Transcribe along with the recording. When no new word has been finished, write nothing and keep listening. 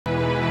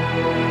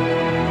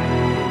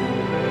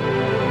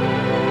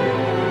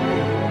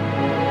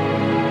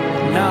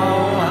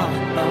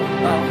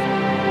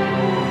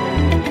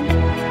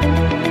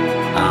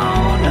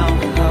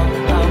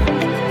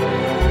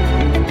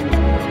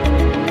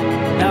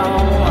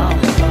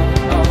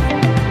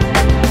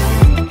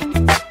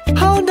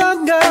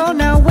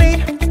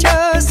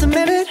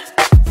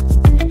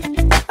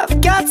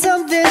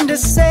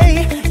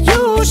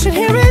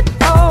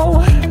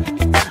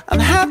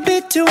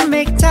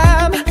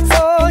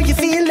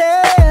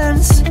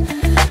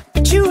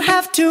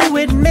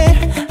admit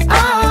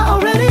I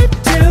already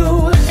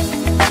do.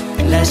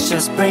 Let's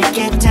just break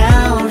it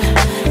down,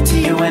 to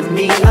you and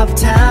me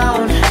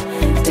uptown,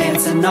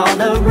 dancing all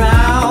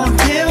around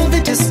till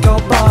the disco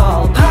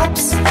ball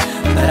pops.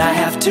 But I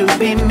have to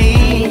be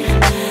me,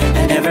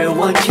 and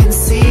everyone can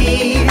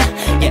see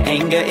your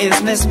anger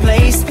is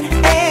misplaced,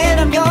 and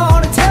I'm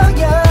gonna tell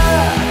ya,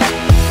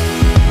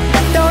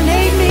 don't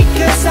hate me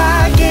 'cause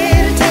I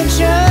get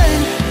attention.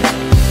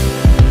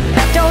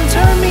 Don't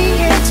turn me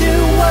into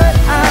what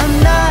I'm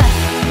not.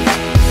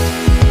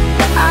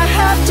 I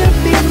have to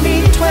be me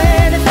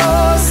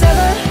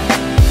 24/7,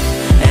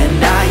 and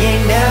I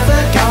ain't never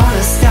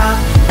gonna stop.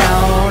 No,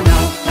 no,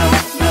 no,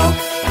 no.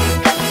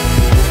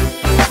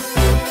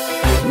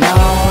 No,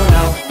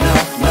 no, no,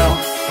 no.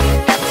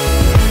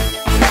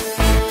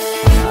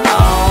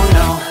 Oh,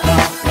 no, no,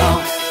 no.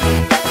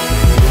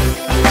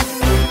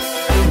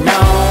 No,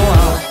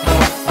 oh,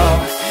 oh, oh.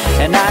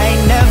 And I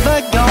ain't never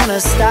gonna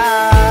stop.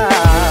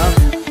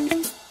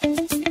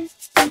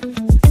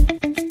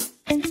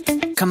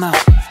 Come on,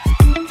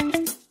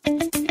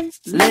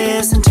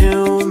 listen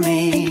to me.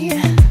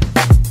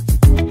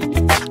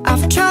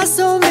 I've tried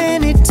so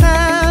many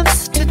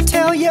times to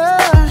tell you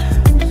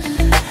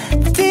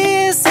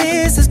this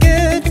is as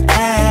good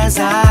as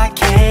I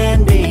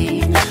can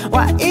be.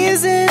 Why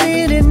isn't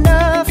it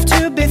enough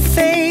to be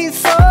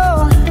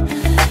faithful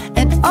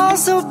and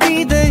also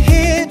be the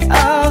hit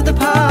of the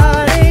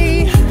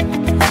party?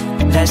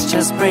 Let's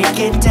just break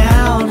it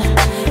down,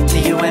 to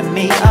you and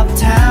me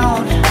uptown,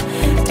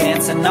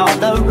 dancing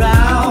all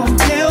around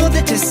till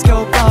the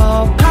disco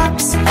ball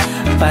pops.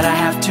 But I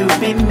have to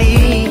be me,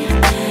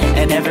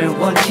 and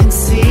everyone can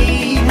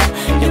see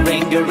your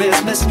anger is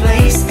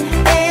misplaced,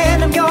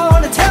 and I'm